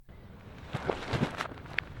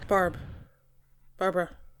Barb. Barbara.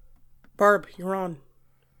 Barb, you're on.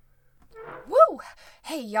 Woo!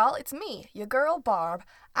 Hey y'all, it's me, your girl Barb.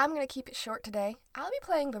 I'm gonna keep it short today. I'll be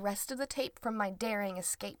playing the rest of the tape from my daring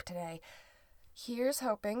escape today. Here's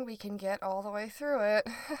hoping we can get all the way through it.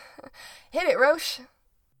 Hit it, Roche.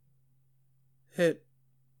 Hit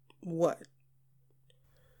what?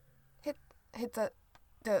 Hit the...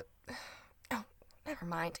 Oh, never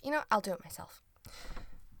mind. You know, I'll do it myself.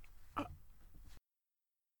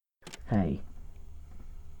 Hey.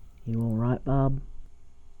 You alright, Barb?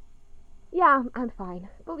 Yeah, I'm fine.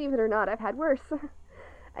 Believe it or not, I've had worse.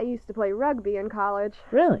 I used to play rugby in college.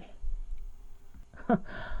 Really? I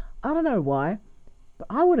don't know why, but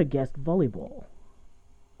I would have guessed volleyball.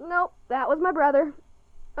 Nope, that was my brother.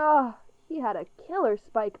 Oh, he had a killer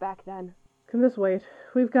spike back then. Can this wait?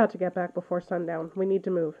 We've got to get back before sundown. We need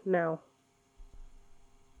to move, now.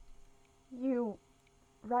 You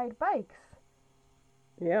ride bikes?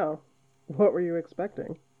 Yeah. What were you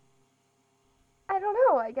expecting? I don't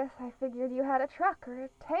know. I guess I figured you had a truck or a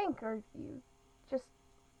tank, or you just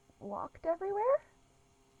walked everywhere?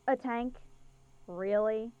 A tank?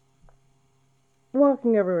 Really?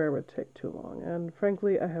 Walking everywhere would take too long, and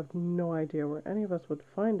frankly, I have no idea where any of us would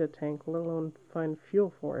find a tank, let alone find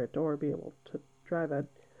fuel for it, or be able to drive it.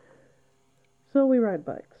 So we ride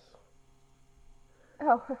bikes.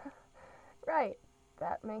 Oh, right.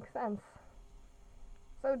 That makes sense.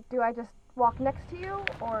 So do I just walk next to you,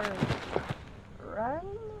 or run?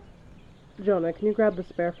 Jonah, can you grab the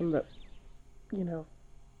spare from the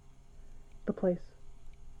place?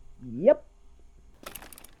 Yep.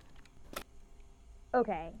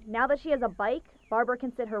 Okay, now that she has a bike, Barbara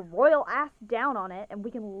can sit her royal ass down on it and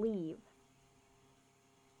we can leave.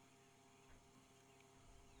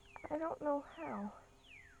 I don't know how.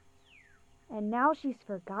 And now she's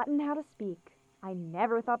forgotten how to speak. I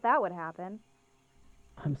never thought that would happen.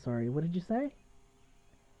 I'm sorry, what did you say?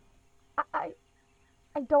 I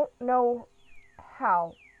don't know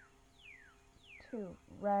how to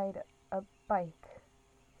ride a bike.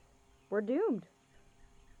 We're doomed.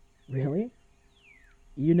 Really?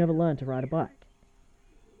 You never learned to ride a bike?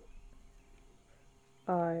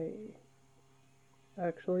 I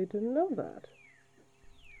actually didn't know that.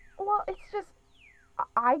 Well, it's just,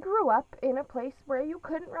 I grew up in a place where you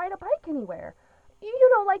couldn't ride a bike anywhere.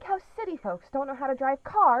 You know, like how city folks don't know how to drive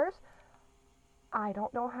cars. I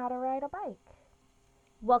don't know how to ride a bike.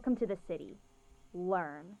 Welcome to the city.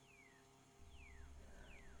 Learn.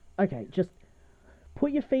 Okay, just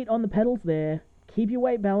put your feet on the pedals there, keep your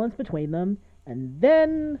weight balanced between them, and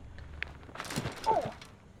then...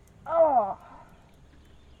 Oh!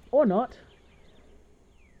 Or not.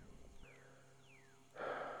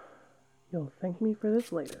 You'll thank me for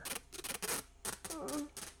this later.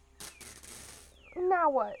 Now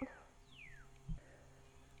what?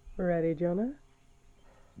 Ready, Jonah?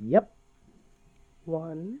 Yep.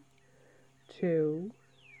 1, 2,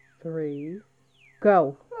 3,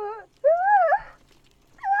 go!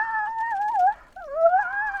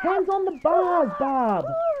 Hands on the bars, Bob!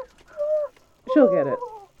 She'll get it.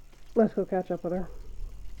 Let's go catch up with her.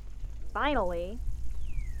 Finally.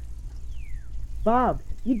 Bob,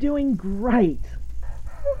 you're doing great.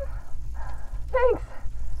 Thanks.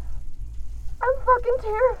 I'm fucking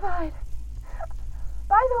terrified.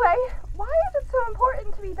 By the way, why is it so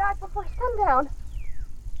important to be back before sundown?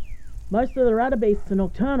 Most of the radabeasts are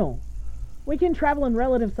nocturnal. We can travel in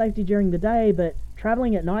relative safety during the day, but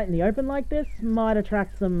traveling at night in the open like this might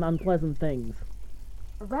attract some unpleasant things.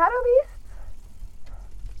 Radabeasts?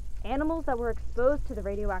 Animals that were exposed to the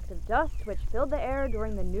radioactive dust which filled the air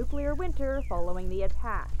during the nuclear winter following the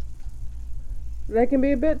attack. They can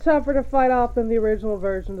be a bit tougher to fight off than the original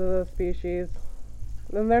versions of those species.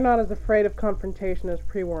 And they're not as afraid of confrontation as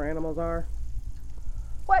pre-war animals are.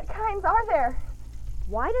 What kinds are there?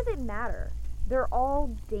 Why does it matter? They're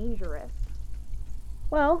all dangerous.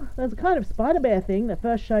 Well, there's a kind of spider bear thing that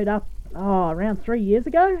first showed up, around 3 years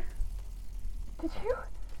ago. Did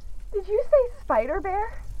you say spider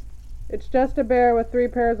bear? It's just a bear with 3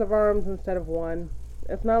 pairs of arms instead of 1.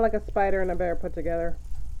 It's not like a spider and a bear put together.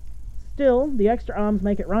 Still, the extra arms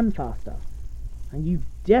make it run faster. And you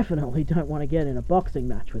definitely don't want to get in a boxing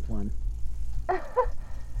match with one.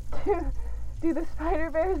 Do the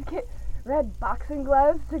spider bears get red boxing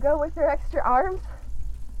gloves to go with their extra arms?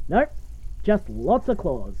 Nope, just lots of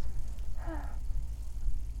claws.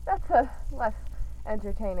 That's a less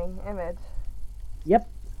entertaining image. Yep,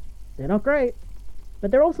 they're not great,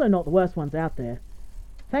 but they're also not the worst ones out there.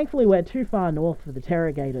 Thankfully, we're too far north for the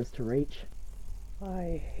Terragators to reach.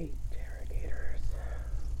 I hate Terragators.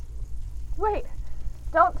 Wait,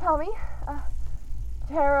 don't tell me.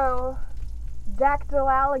 Pterodactyl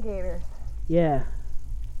alligators. Yeah.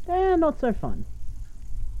 They're not so fun.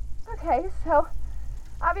 Okay, so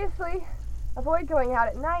obviously avoid going out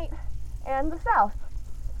at night and the south.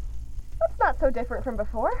 That's not so different from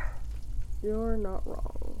before. You're not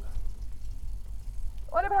wrong.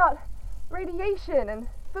 What about radiation and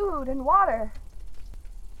food and water?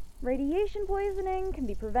 Radiation poisoning can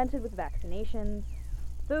be prevented with vaccinations.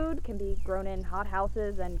 Food can be grown in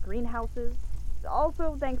hothouses and greenhouses.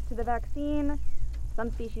 Also, thanks to the vaccine, some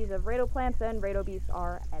species of radoplants and radobeasts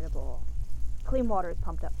are edible. Clean water is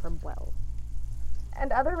pumped up from wells.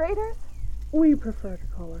 And other raiders? We prefer to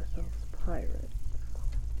call ourselves pirates.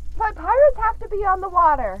 But pirates have to be on the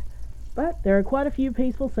water. But there are quite a few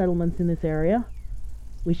peaceful settlements in this area.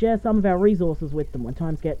 We share some of our resources with them when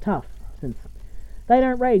times get tough, since they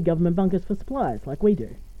don't raid government bunkers for supplies like we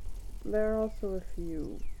do. There are also a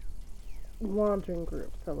few wandering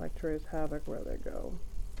groups that like to raise havoc where they go.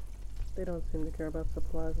 They don't seem to care about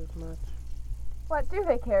supplies as much. What do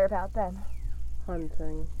they care about then?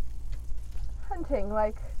 Hunting. Hunting,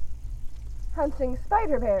 like hunting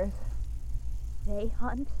spider bears. They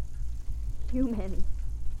hunt humans.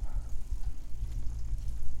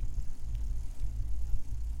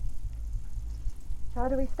 How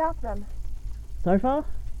do we stop them? So far,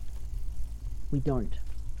 we don't.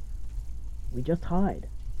 We just hide.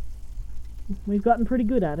 We've gotten pretty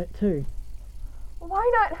good at it, too. Why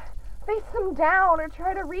not face them down or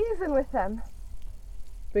try to reason with them?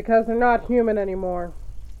 Because they're not human anymore.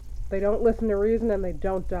 They don't listen to reason and they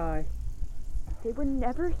don't die. They were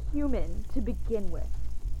never human to begin with.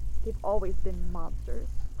 They've always been monsters.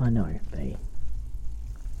 I know, V.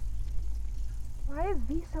 Why is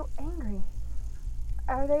V so angry?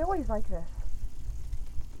 Are they always like this?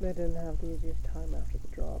 They didn't have the easiest time after the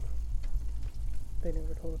drop. They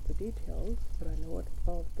never told us the details, but I know it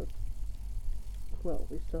involved the... Well,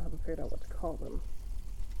 we still haven't figured out what to call them.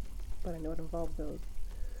 But I know it involved those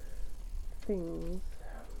things.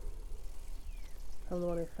 I'm the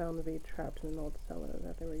one who found the V trapped in an old cellar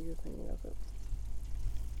that they were using as a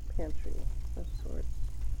pantry of sorts.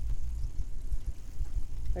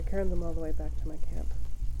 I carried them all the way back to my camp.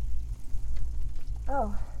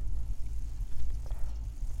 Oh.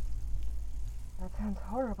 That sounds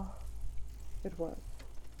horrible. It was.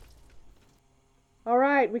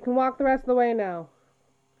 Alright, we can walk the rest of the way now.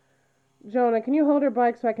 Jonah, can you hold her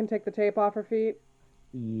bike so I can take the tape off her feet?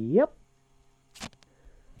 Yep.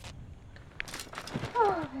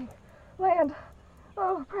 Oh, thank land.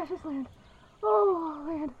 Oh, precious land. Oh,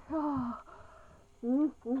 land. Oh.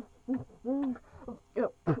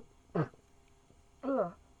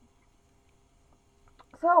 Ugh.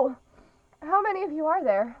 So, how many of you are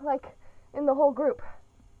there? Like, in the whole group?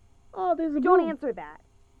 Oh, there's a Don't group. answer that.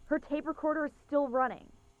 Her tape recorder is still running.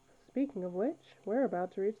 Speaking of which, we're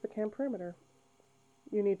about to reach the camp perimeter.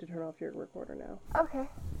 You need to turn off your recorder now. Okay.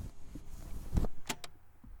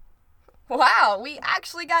 Wow, we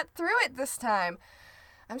actually got through it this time.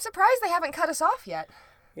 I'm surprised they haven't cut us off yet.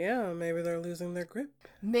 Yeah, maybe they're losing their grip.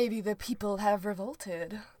 Maybe the people have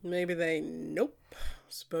revolted. Maybe they... Nope.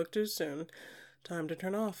 Spoke too soon. Time to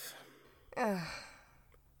turn off.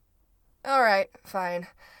 Alright, fine.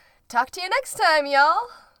 Talk to you next time, y'all.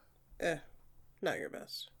 Not your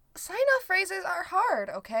best. Sign-off phrases are hard,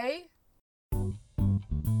 okay?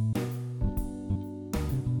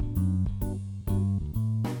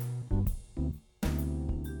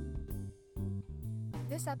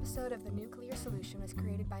 This episode of The Nuclear Solution was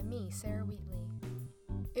created by me, Sarah Wheatley.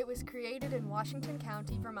 It was created in Washington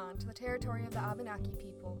County, Vermont, the territory of the Abenaki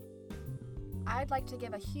people. I'd like to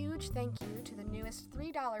give a huge thank you to the newest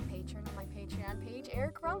 $3 patron on my Patreon page,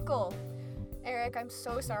 Eric Runkle. Eric, I'm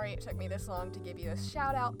so sorry it took me this long to give you this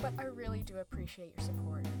shout out, but I really do appreciate your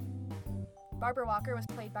support. Barbara Walker was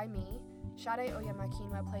played by me, Shade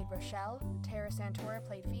Oyamakinwa played Rochelle, Tara Santora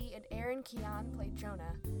played V, and Aaron Kian played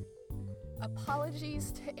Jonah.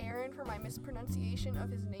 Apologies to Aaron for my mispronunciation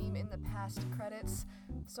of his name in the past credits,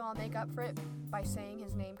 so I'll make up for it by saying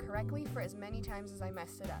his name correctly for as many times as I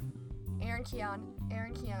messed it up. Aaron Kian,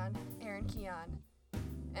 Aaron Kian, Aaron Kian,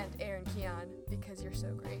 and Aaron Kian, because you're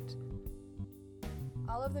so great.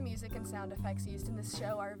 All of the music and sound effects used in this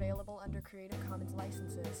show are available under Creative Commons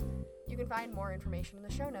licenses. You can find more information in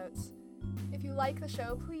the show notes. If you like the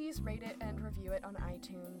show, please rate it and review it on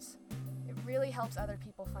iTunes. It really helps other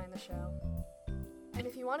people find the show. And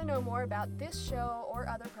if you want to know more about this show or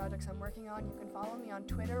other projects I'm working on, you can follow me on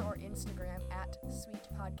Twitter or Instagram at Sweet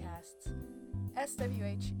Podcasts.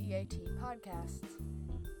 SWHEAT Podcasts.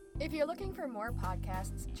 If you're looking for more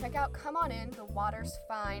podcasts, check out Come On In, The Water's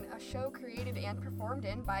Fine, a show created and performed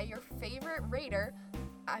in by your favorite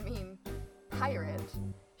pirate,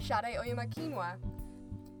 Shade Oyama Quinoa.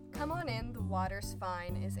 Come On In, The Water's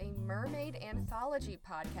Fine is a mermaid anthology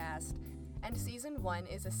podcast, and Season 1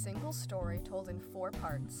 is a single story told in 4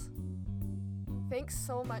 parts. Thanks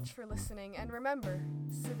so much for listening, and remember,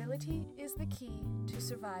 civility is the key to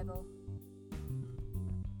survival.